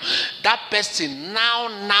time. That person now,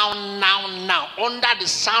 under the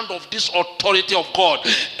sound of this authority of God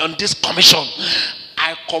and this commission,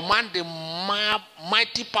 I command the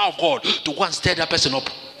mighty power of God to go and stir that person up.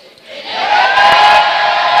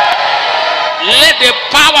 Let the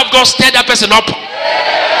power of God stir that person up.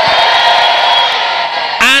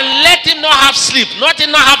 And let him not have sleep, let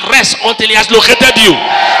him not have rest until he has located you.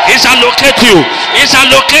 He shall locate you. He shall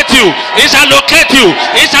locate you. He shall locate you.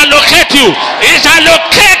 He shall locate you. He shall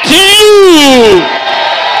locate you.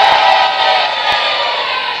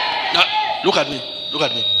 Now, look at me. Look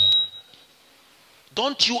at me.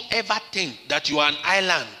 Don't you ever think that you are an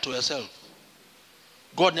island to yourself.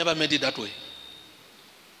 God never made it that way.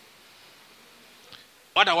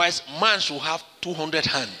 Otherwise, man should have 200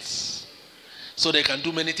 hands so they can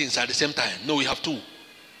do many things at the same time. No, we have two.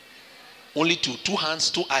 Only two. 2 hands,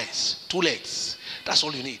 2 eyes, 2 legs. That's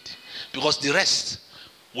all you need. Because the rest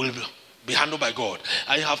will be handled by God.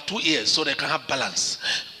 And you have 2 ears so they can have balance.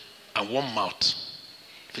 And 1 mouth.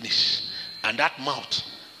 Finish. And that mouth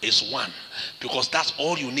is 1. Because that's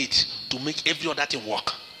all you need to make every other thing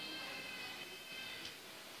work.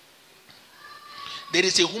 There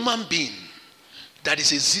is a human being that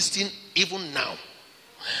is existing even now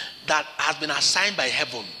that has been assigned by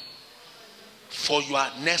heaven for your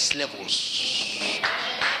next levels.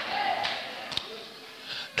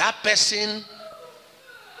 That person,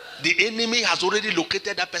 the enemy has already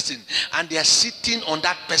located that person and they are sitting on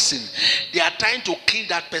that person. They are trying to kill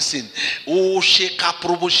that person. Oh, Sheka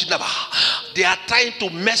Proboshinaba. they are trying to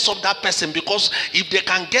mess up that person, because if they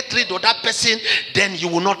can get rid of that person, then you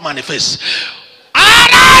will not manifest.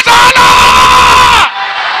 Arise, O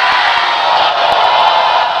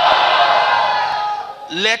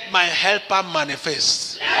Lord! Let my helper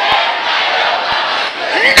manifest.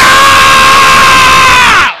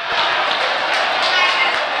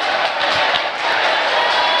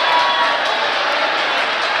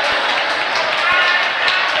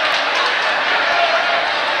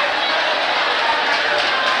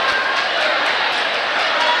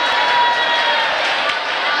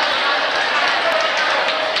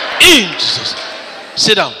 Jesus.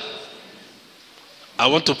 Sit down. I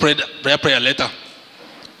want to pray prayer later.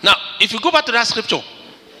 Now, if you go back to that scripture,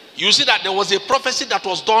 you see that there was a prophecy that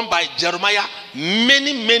was done by Jeremiah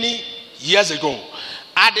many years ago.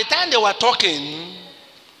 At the time they were talking,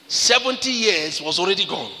 70 years was already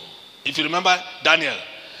gone. If you remember Daniel,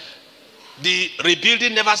 the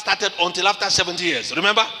rebuilding never started until after 70 years.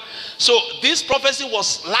 Remember? So this prophecy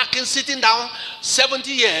was lacking, sitting down 70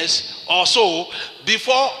 years or so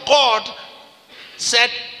before God said,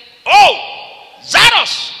 "Oh,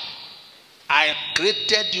 Zarus, I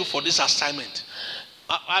created you for this assignment."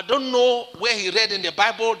 I don't know where he read in the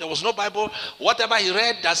Bible. There was no Bible. Whatever he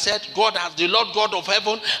read that said, God has, the Lord God of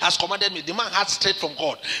heaven has commanded me. The man had straight from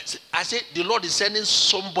God. I said, the Lord is sending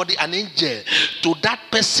somebody, an angel, to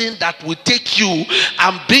that person that will take you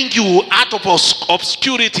and bring you out of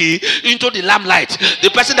obscurity into the limelight. The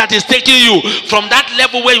person that is taking you from that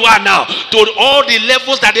level where you are now to all the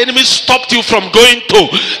levels that the enemy stopped you from going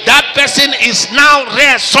to. That person is now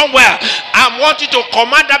there somewhere. I want you to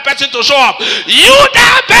command that person to show up. You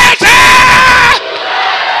that person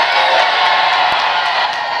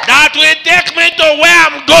that will take me to where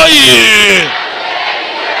I'm going.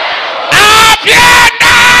 Appear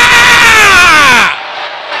now.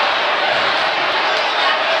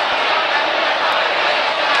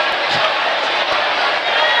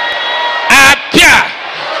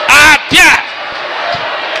 Appear.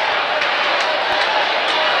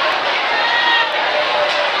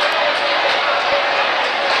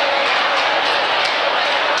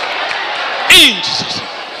 In Jesus' name.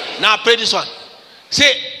 Now pray this one.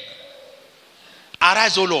 Say,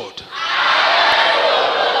 arise, O Lord.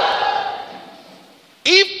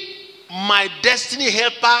 If my destiny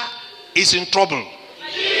helper is in trouble,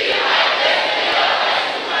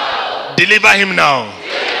 deliver him now.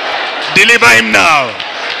 Deliver him now.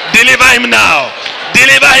 Deliver him now.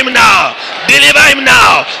 Deliver him now. Deliver him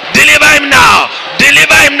now. Deliver him now.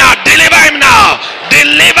 Deliver him now. Deliver him now.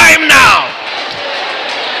 Deliver him now.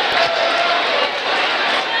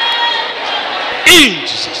 In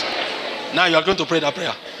Jesus. Now you are going to pray that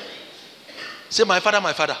prayer. Say, my Father,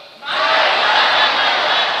 my Father,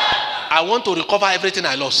 I want to recover everything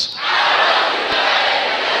I lost.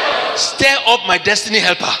 Stir up my destiny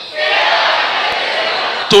helper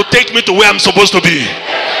to take me to where I'm supposed to be.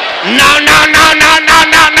 Now.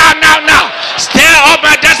 Stir up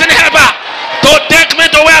my destiny helper to take me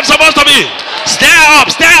to where I'm supposed to be. Stir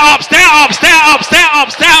up.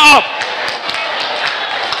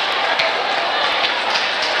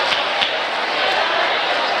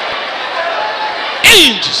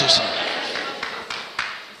 In Jesus' name.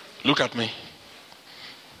 Look at me.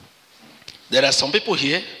 There are some people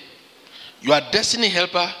here. Your destiny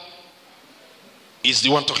helper is the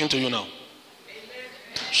one talking to you now.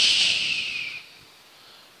 Shh.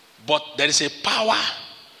 But there is a power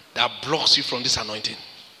that blocks you from this anointing.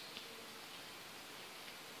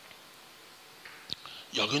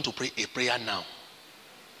 You are going to pray a prayer now.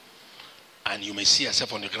 And you may see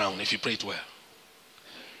yourself on the ground if you pray it well.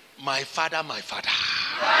 My Father, my Father,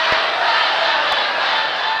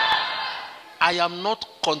 I am not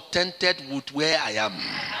contented with where I am.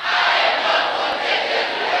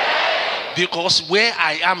 Because where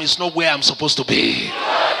I am is not where I'm supposed to be.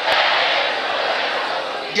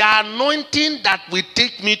 The anointing that will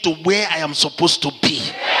take me to where I am supposed to be.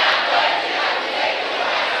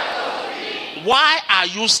 Why are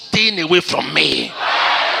you staying away from me?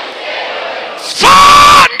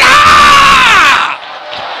 Father!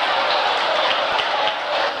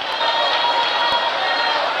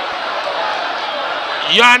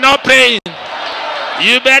 You are not praying.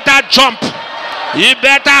 You better jump. You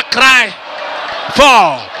better cry.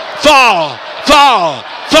 Fall.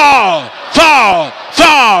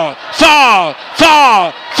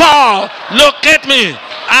 Look at me.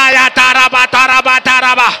 Ayataraba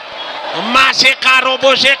taraba.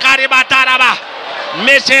 Mashikarobo shikariba taraba.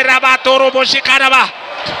 Meseraba torobo shikaraba.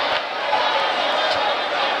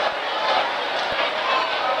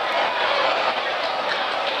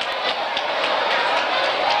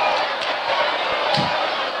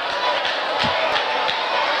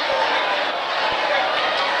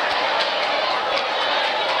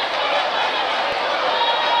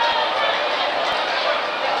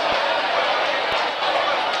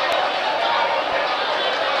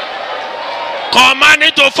 Command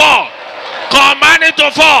it to fall. Command it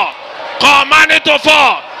to fall. Command it to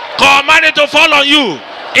fall. Command it to fall on you.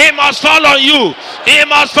 It must fall on you. It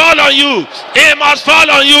must fall on you. It must fall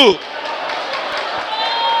on you.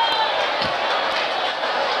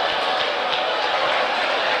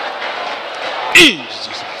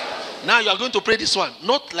 Now you are going to pray this one.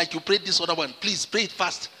 Not like you prayed this other one. Please pray it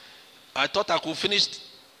fast. I thought I could finish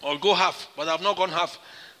or go half, but I have not gone half.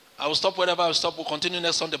 I will stop wherever I will stop. We'll continue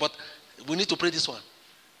next Sunday, but we need to pray this one.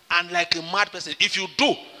 And like a mad person, if you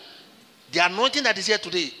do, the anointing that is here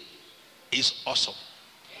today is awesome.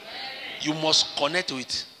 You must connect to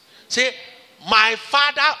it. Say, my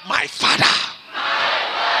Father, my Father.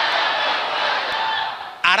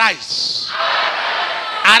 Arise.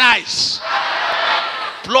 Arise.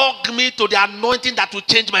 Plug me to the anointing that will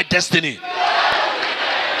change my destiny.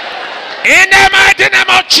 In the mighty name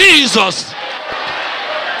of Jesus.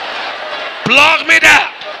 Plug me there.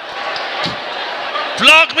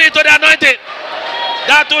 Plug me to the anointing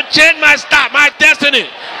that will change my star, my destiny.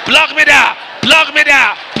 Plug me there. Plug me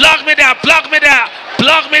there. Plug me there. Plug me there.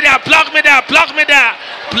 Plug me there. Plug me there. Plug me there.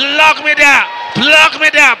 Plug me there. Plug me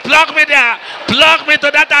there. Plug me there. Plug me to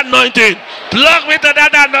that anointing. Plug me to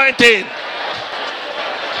that anointing.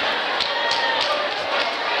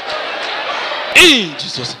 In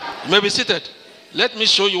Jesus. You may be seated. Let me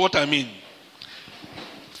show you what I mean.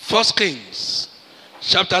 1 Kings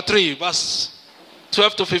chapter 3 verse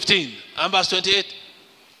 12 to 15 and verse 28.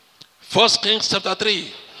 1 Kings chapter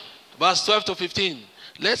 3 verse 12 to 15.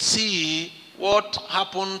 Let's see what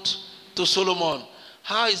happened to Solomon.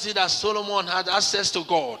 How is it that Solomon had access to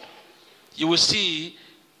God? You will see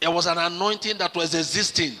there was an anointing that was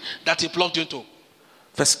existing that he plugged into.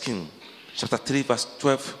 1 Kings chapter 3 verse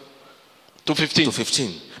 12 to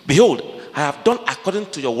 15. Behold, I have done according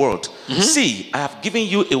to your word. See, I have given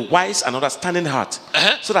you a wise and understanding heart,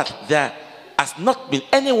 so that there has not been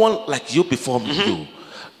anyone like you before you,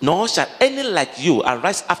 nor shall any like you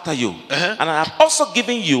arise after you. And I have also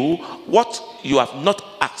given you what you have not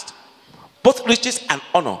asked, both riches and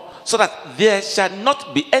honor, so that there shall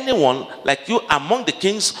not be anyone like you among the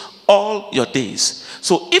kings all your days.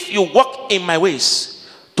 So if you walk in my ways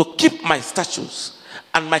to keep my statutes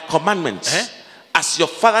and my commandments, as your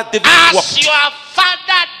father David walked. As your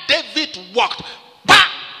father David walked. Bah!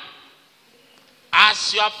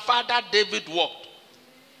 As your father David walked.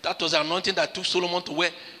 That was the anointing that took Solomon to where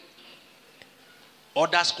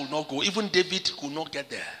others could not go. Even David could not get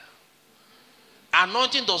there.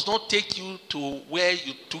 Anointing does not take you to where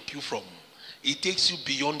it took you from. It takes you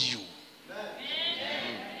beyond you.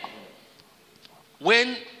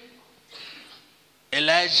 When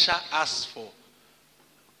Elijah asked for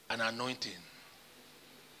an anointing,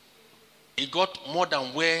 he got more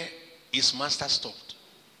than where his master stopped.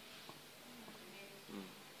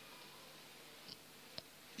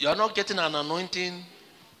 You are not getting an anointing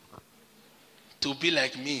to be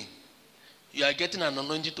like me. You are getting an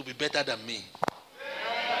anointing to be better than me.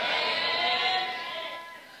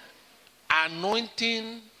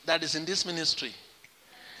 Anointing that is in this ministry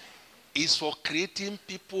is for creating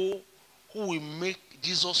people who will make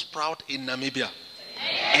Jesus proud in Namibia,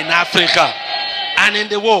 in Africa, and in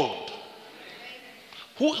the world.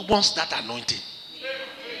 Who wants that anointing?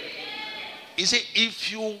 He said,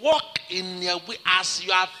 if you walk in your way as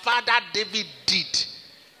your father David did,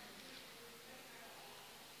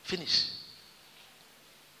 finish.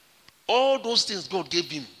 All those things God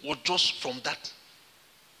gave him were just from that.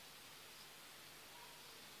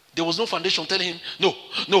 There was no foundation telling him, no,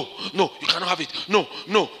 no, no, you cannot have it. No,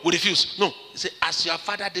 no, we refuse. No. He said, as your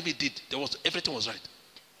father David did, everything was right.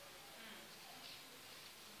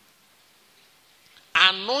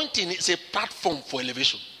 Anointing is a platform for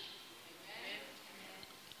elevation.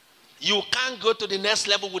 You can't go to the next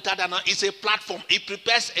level without anointing. It's a platform. It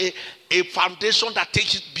prepares a foundation that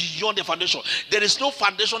takes it beyond the foundation. There is no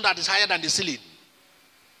foundation that is higher than the ceiling.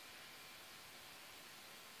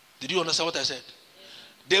 Did you understand what I said?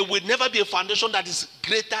 There will never be a foundation that is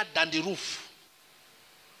greater than the roof.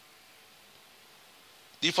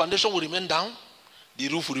 The foundation will remain down. The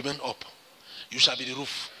roof will remain up. You shall be the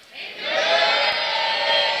roof.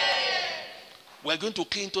 We're going to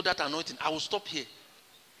key into that anointing. I will stop here.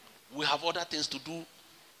 We have other things to do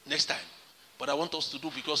next time. But I want us to do,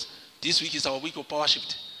 because this week is our week of power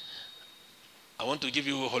shift. I want to give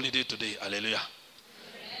you a holiday today. Hallelujah.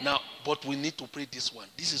 Amen. Now, but we need to pray this one.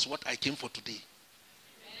 This is what I came for today.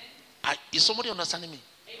 Is somebody understanding me?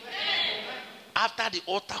 Amen. After the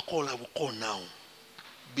altar call, I will call now.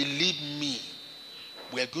 Believe me,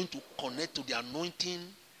 we are going to connect to the anointing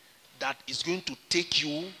that is going to take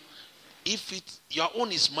you. If your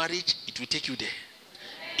own is marriage, it will take you there.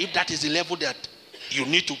 If that is the level that you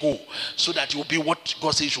need to go so that you'll be what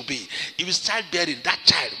God says you should be. If it's childbearing, that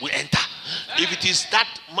child will enter. If it is that,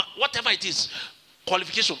 whatever it is,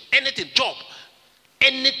 qualification, anything, job,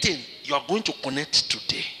 anything, you are going to connect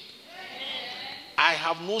today. I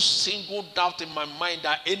have no single doubt in my mind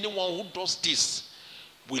that anyone who does this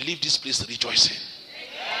will leave this place rejoicing.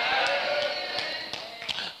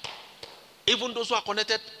 Even those who are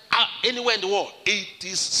connected anywhere in the world, it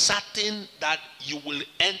is certain that you will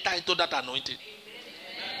enter into that anointing.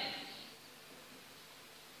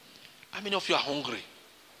 How many of you are hungry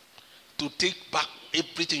to take back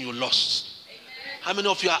everything you lost? How many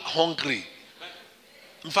of you are hungry?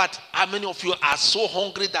 In fact, how many of you are so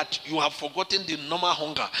hungry that you have forgotten the normal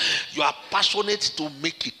hunger? You are passionate to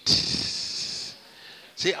make it.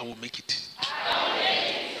 Say, I will make it.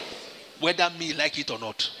 Whether me like it or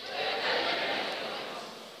not.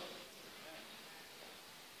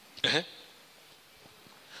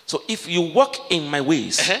 So if you walk in my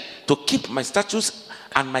ways to keep my statutes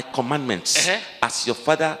and my commandments as your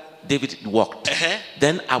father David walked,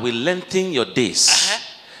 then I will lengthen your days.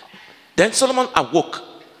 Then Solomon awoke,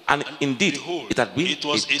 and indeed behold, it had been it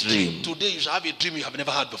was a dream. Today you shall have a dream you have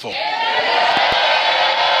never had before.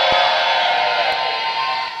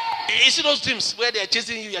 You see those dreams where they are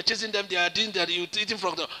chasing you, you are chasing them, they are doing that, you eating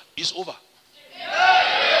from them. It's over.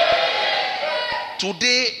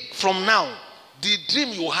 Today, from now, the dream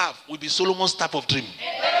you have will be Solomon's type of dream.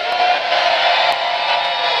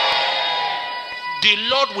 The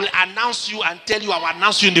Lord will announce you and tell you, I will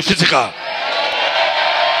announce you in the physical.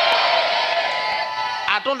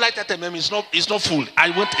 I don't like that MM. It's not full.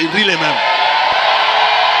 I want a real MM.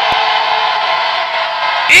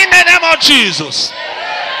 In the name of Jesus.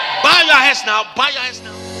 Bow your heads now. Bow your heads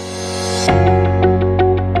now.